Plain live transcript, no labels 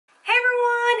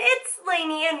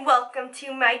Laynie and welcome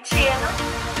to my channel.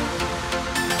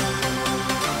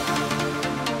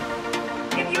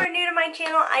 If you are new to my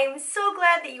channel, I am so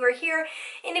glad that you are here.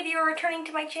 And if you are returning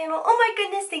to my channel, oh my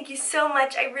goodness, thank you so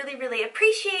much. I really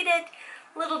appreciate it.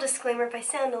 Little disclaimer, if I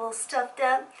sound a little stuffed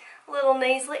up, a little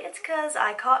nasally, it's because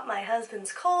I caught my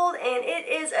husband's cold and it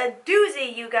is a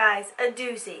doozy, you guys, a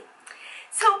doozy.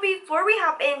 So before we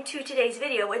hop into today's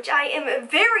video, which I am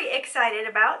very excited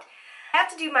about, I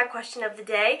have to do my question of the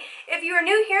day. If you are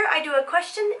new here, I do a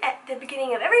question at the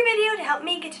beginning of every video to help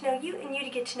me get to know you and you to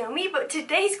get to know me. But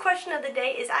today's question of the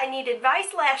day is I need advice,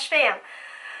 Lash fam.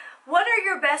 What are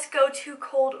your best go-to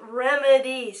cold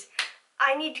remedies?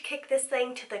 I need to kick this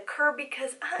thing to the curb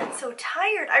because I'm so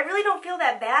tired. I really don't feel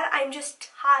that bad. I'm just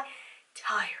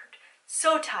tired.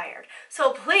 So tired.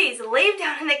 So please leave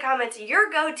down in the comments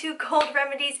your go-to cold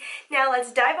remedies. Now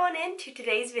let's dive on into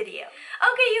today's video.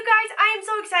 Okay, you guys, I am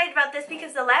so excited about this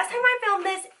because the last time I filmed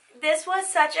this was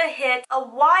such a hit a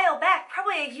while back,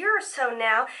 probably a year or so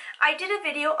now. I did a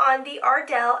video on the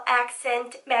Ardell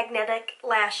Accent Magnetic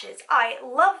Lashes. I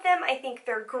love them. I think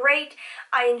they're great.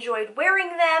 I enjoyed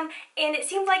wearing them, and it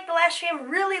seemed like the Lash fam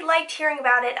really liked hearing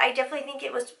about it. I definitely think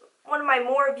it was one of my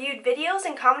more viewed videos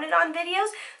and commented on videos,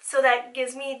 so that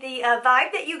gives me the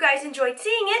vibe that you guys enjoyed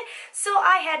seeing it. So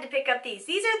I had to pick up these.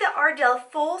 These are the Ardell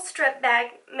full strip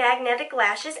magnetic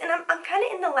lashes, and I'm kind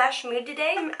of in the lash mood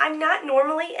today. I'm not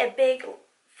normally a big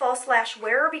false lash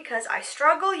wearer because I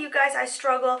struggle, you guys, I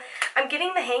struggle. I'm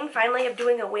getting the hang finally of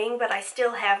doing a wing, but I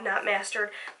still have not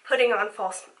mastered putting on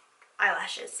false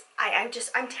eyelashes.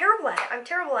 I'm terrible at it. I'm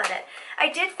terrible at it. I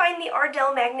did find the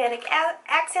Ardell magnetic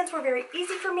accents were very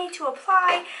easy for me to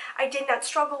apply. I did not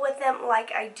struggle with them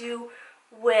like I do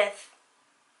with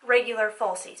regular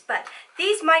falsies, but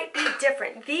these might be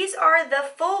different. These are the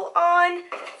full-on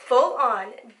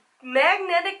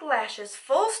magnetic lashes,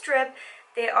 full strip.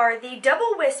 They are the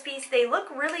double wispies. They look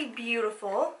really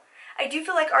beautiful. I do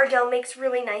feel like Ardell makes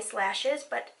really nice lashes,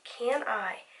 but can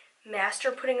I master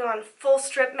putting on full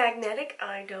strip magnetic?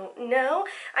 I don't know.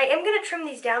 I am going to trim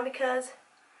these down because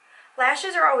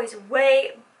lashes are always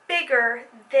way bigger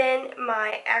than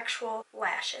my actual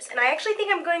lashes. And I actually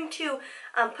think I'm going to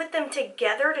put them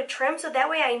together to trim so that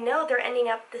way I know they're ending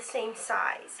up the same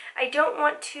size. I don't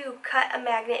want to cut a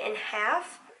magnet in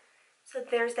half. So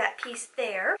there's that piece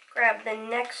there. Grab the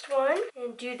next one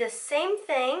and do the same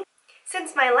thing.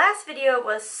 Since my last video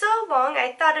was so long,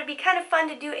 I thought it'd be kind of fun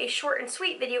to do a short and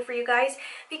sweet video for you guys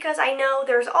because I know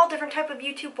there's all different type of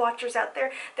YouTube watchers out there.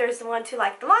 There's the ones who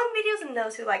like the long videos and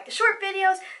those who like the short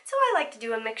videos, so I like to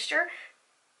do a mixture.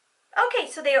 Okay,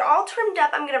 so they are all trimmed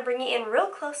up. I'm going to bring you in real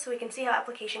close so we can see how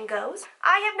application goes.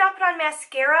 I have not put on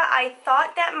mascara. I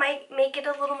thought that might make it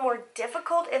a little more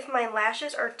difficult if my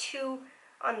lashes are too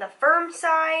on the firm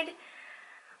side.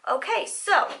 Okay,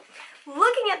 so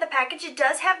looking at the package, it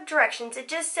does have directions. It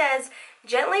just says,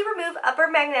 gently remove upper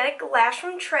magnetic lash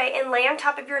from tray and lay on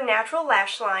top of your natural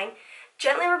lash line.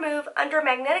 Gently remove under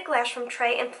magnetic lash from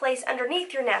tray and place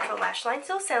underneath your natural lash line.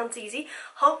 So sounds easy.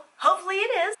 Hopefully it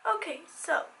is. Okay,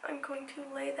 so I'm going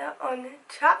to lay that on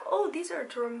top. Oh, these are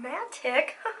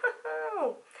dramatic.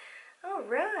 All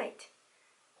right.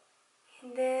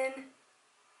 And then,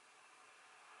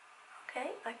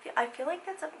 okay, I feel like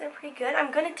that's up there pretty good.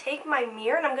 I'm going to take my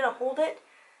mirror and I'm going to hold it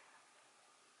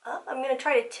up. I'm going to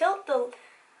try to tilt the,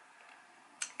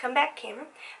 come back camera.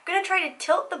 I'm going to try to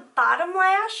tilt the bottom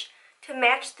lash to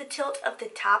match the tilt of the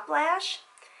top lash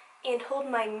and hold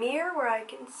my mirror where I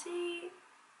can see.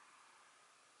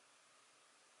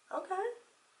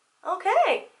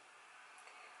 Okay.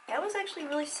 That was actually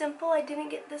really simple. I didn't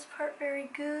get this part very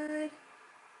good.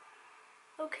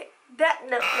 Okay, that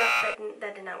did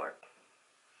not work.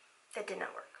 That did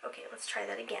not work. Okay, let's try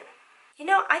that again. You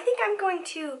know, I think I'm going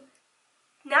to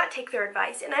not take their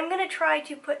advice, and I'm going to try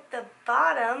to put the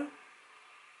bottom.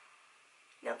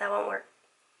 No, that won't work.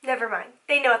 Never mind.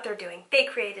 They know what they're doing. They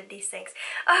created these things.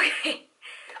 Okay,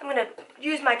 I'm going to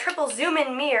use my triple zoom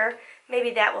in mirror.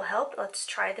 Maybe that will help. Let's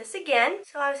try this again.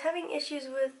 So I was having issues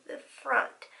with the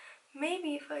front.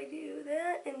 Maybe if I do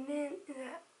that and then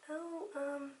that.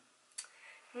 Oh,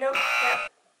 nope,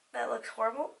 that looks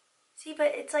horrible. See,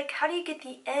 but it's like, how do you get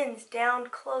the ends down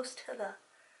close to the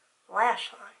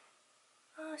lash line?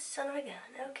 Oh, son of a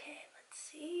gun. Okay, let's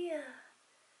see.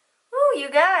 Ooh, you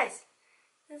guys.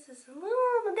 This is a little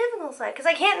on the difficult side because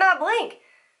I can't not blink.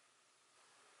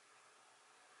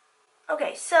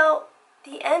 Okay, so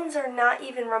the ends are not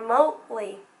even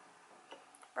remotely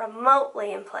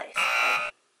in place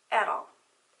at all.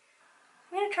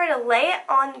 I'm going to try to lay it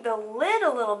on the lid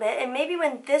a little bit, and maybe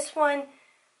when this one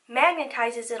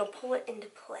magnetizes, it'll pull it into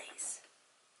place.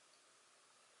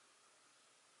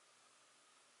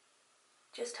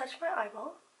 Just touch my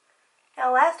eyeball.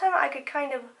 Now last time I could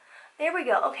kind of, there we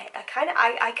go. Okay,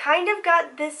 I kind of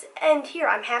got this end here.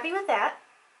 I'm happy with that.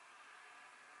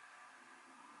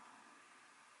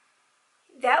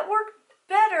 That worked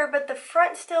better, but the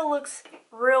front still looks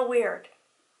real weird.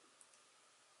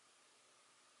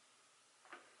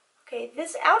 Okay,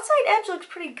 this outside edge looks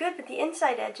pretty good, but the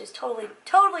inside edge is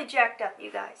totally jacked up,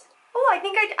 you guys. Oh, I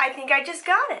think I just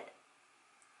got it.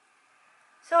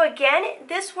 So again,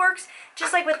 this works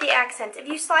just like with the accents. If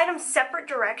you slide them separate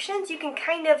directions, you can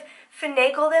kind of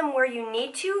finagle them where you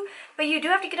need to, but you do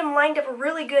have to get them lined up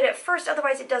really good at first,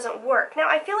 otherwise it doesn't work. Now,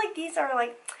 I feel like these are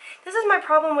like, this is my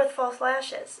problem with false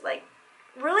lashes. Like,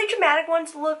 really dramatic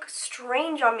ones look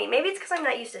strange on me. Maybe it's because I'm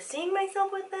not used to seeing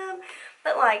myself with them,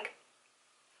 but like,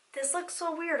 this looks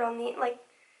so weird on the, like,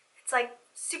 it's like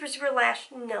super lash,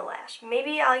 no lash.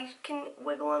 Maybe I can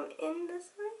wiggle them in this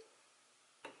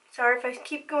way. Sorry if I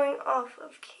keep going off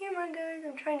of camera, guys.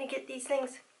 I'm trying to get these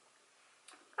things.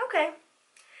 Okay.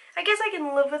 I guess I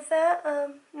can live with that.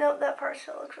 No, that part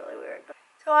still looks really weird.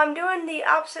 So I'm doing the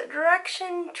opposite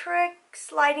direction trick,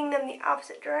 sliding them the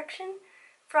opposite direction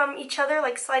from each other,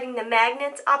 like sliding the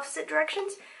magnets opposite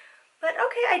directions. But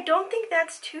okay, I don't think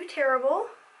that's too terrible.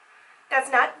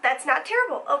 That's not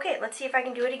terrible. Okay, let's see if I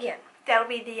can do it again. That'll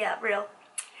be the real.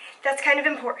 That's kind of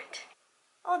important.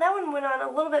 Oh, that one went on a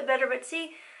little bit better, but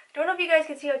see, I don't know if you guys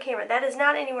can see on camera. That is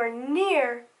not anywhere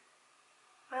near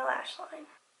my lash line.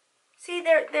 See,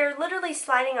 they're literally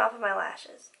sliding off of my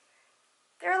lashes.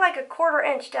 They're like a 1/4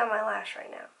 inch down my lash right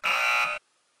now.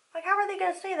 Like, how are they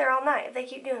going to stay there all night if they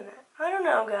keep doing that? I don't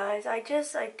know, guys. I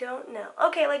don't know.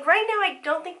 Okay, like right now I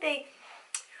don't think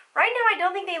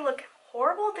they look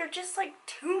horrible. They're just like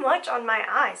too much on my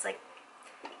eyes. Like,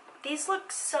 these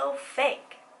look so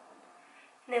fake.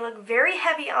 And they look very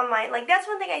heavy on my, like, that's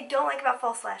one thing I don't like about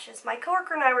false lashes. My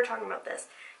coworker and I were talking about this.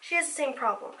 She has the same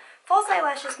problem. False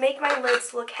eyelashes make my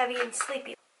lids look heavy and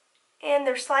sleepy. And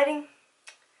they're sliding.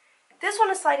 This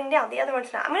one is sliding down. The other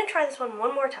one's not. I'm going to try this one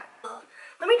more time.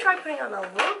 Let me try putting on a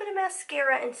little bit of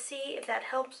mascara and see if that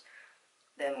helps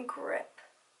them grip.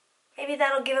 Maybe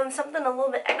that'll give them something a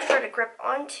little bit extra to grip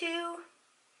onto.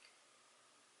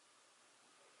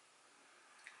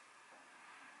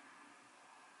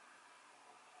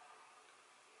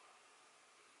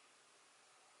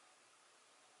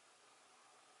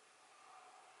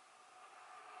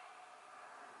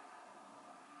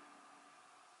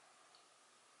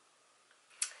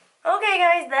 Okay,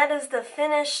 guys, that is the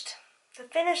finished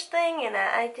thing, and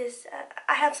I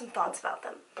have some thoughts about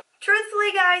them.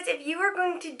 Truthfully, guys, if you are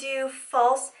going to do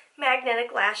false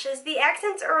magnetic lashes, the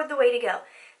accents are the way to go.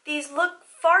 These look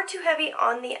far too heavy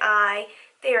on the eye.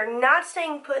 They are not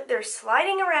staying put. They're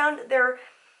sliding around. They're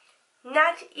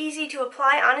not easy to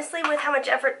apply. Honestly, with how much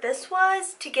effort this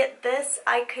was to get this,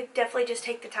 I could definitely just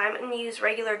take the time and use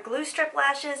regular glue strip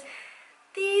lashes.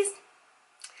 These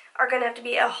are going to have to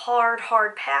be a hard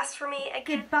pass for me.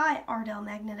 Goodbye, Ardell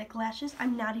magnetic lashes.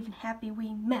 I'm not even happy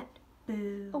we met.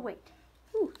 Boo. Oh, wait.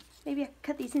 Ooh, maybe I could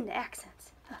cut these into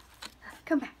accents.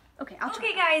 Come back. Okay, I'll try.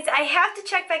 Okay, guys, I have to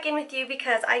check back in with you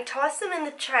because I tossed them in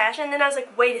the trash, and then I was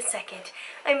like, wait a second.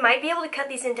 I might be able to cut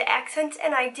these into accents,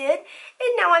 and I did,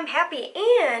 and now I'm happy.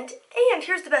 And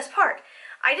here's the best part.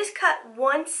 I just cut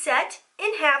one set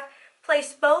in half,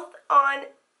 placed both on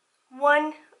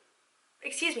one,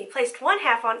 placed one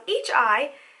half on each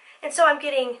eye, and so I'm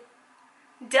getting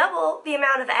double the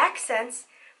amount of accents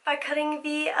by cutting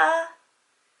the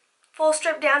full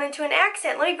strip down into an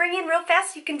accent. Let me bring you in real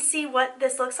fast so you can see what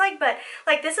this looks like, but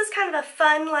like this is kind of a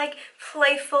fun, like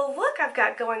playful look I've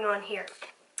got going on here.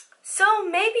 So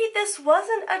maybe this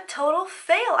wasn't a total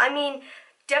fail. I mean,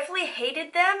 definitely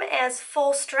hated them as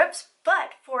full strips,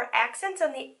 but for accents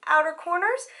on the outer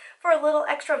corners, for a little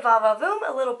extra va-va-voom,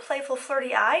 a little playful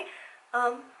flirty eye,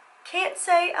 can't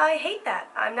say I hate that.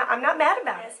 I'm not mad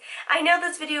about it. I know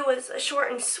this video was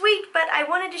short and sweet, but I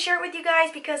wanted to share it with you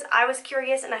guys because I was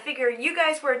curious and I figure you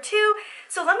guys were too.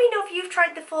 So let me know if you've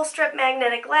tried the full strip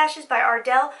magnetic lashes by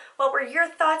Ardell. What were your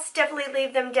thoughts? Definitely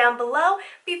leave them down below.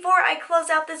 Before I close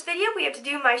out this video, we have to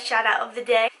do my shout out of the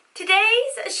day.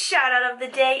 Today's shout out of the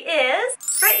day is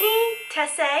Brittany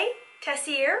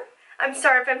Tessier. I'm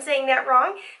sorry if I'm saying that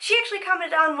wrong. She actually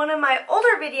commented on one of my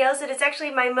older videos. It is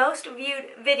actually my most viewed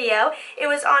video. It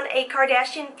was on a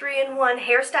Kardashian 3-in-1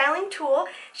 hairstyling tool.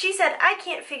 She said, I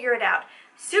can't figure it out.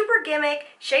 Super gimmick,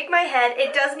 shake my head,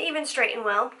 it doesn't even straighten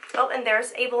well. Oh, and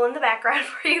there's Abel in the background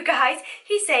for you guys.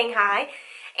 He's saying hi.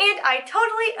 And I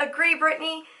totally agree,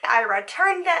 Brittany. I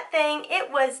returned that thing.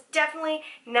 It was definitely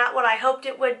not what I hoped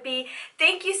it would be.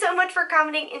 Thank you so much for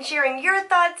commenting and sharing your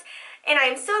thoughts. And I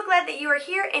am so glad that you are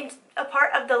here and a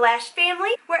part of the Lash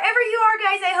family. Wherever you are,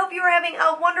 guys, I hope you are having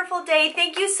a wonderful day.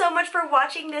 Thank you so much for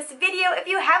watching this video. If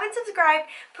you haven't subscribed,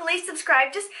 please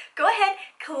subscribe. Just go ahead,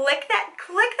 click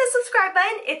the subscribe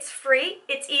button. It's free,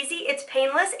 it's easy, it's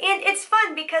painless, and it's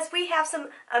fun because we have some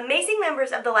amazing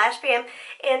members of the Lash fam,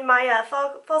 and my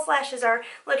false lashes are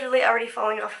literally already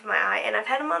falling off of my eye, and I've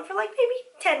had them on for like maybe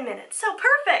 10 minutes. So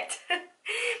perfect.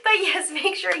 But yes,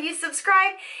 make sure you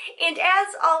subscribe, and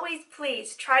as always,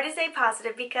 please try to stay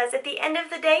positive because at the end of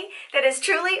the day, that is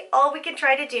truly all we can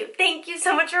try to do. Thank you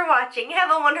so much for watching. Have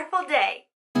a wonderful day.